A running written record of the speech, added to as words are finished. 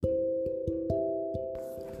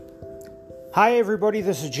Hi everybody,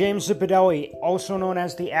 this is James Zipadelli, also known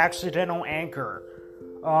as the Accidental Anchor.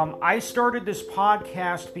 I started this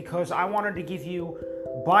podcast because I wanted to give you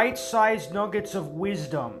bite-sized nuggets of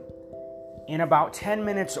wisdom in about 10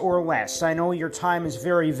 minutes or less. I know your time is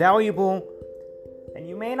very valuable, and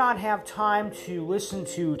you may not have time to listen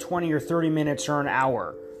to 20 or 30 minutes or an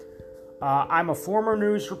hour. I'm a former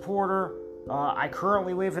news reporter. I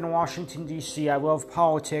currently live in Washington, D.C. I love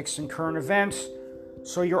politics and current events.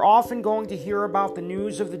 So you're often going to hear about the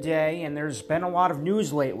news of the day, and there's been a lot of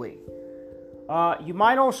news lately. You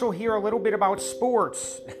might also hear a little bit about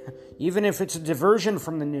sports, even if it's a diversion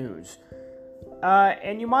from the news.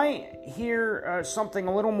 And you might hear something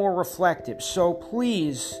a little more reflective. So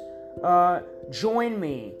please join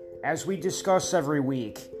me as we discuss every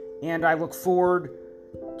week. And I look forward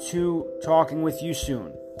to talking with you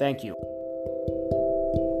soon. Thank you.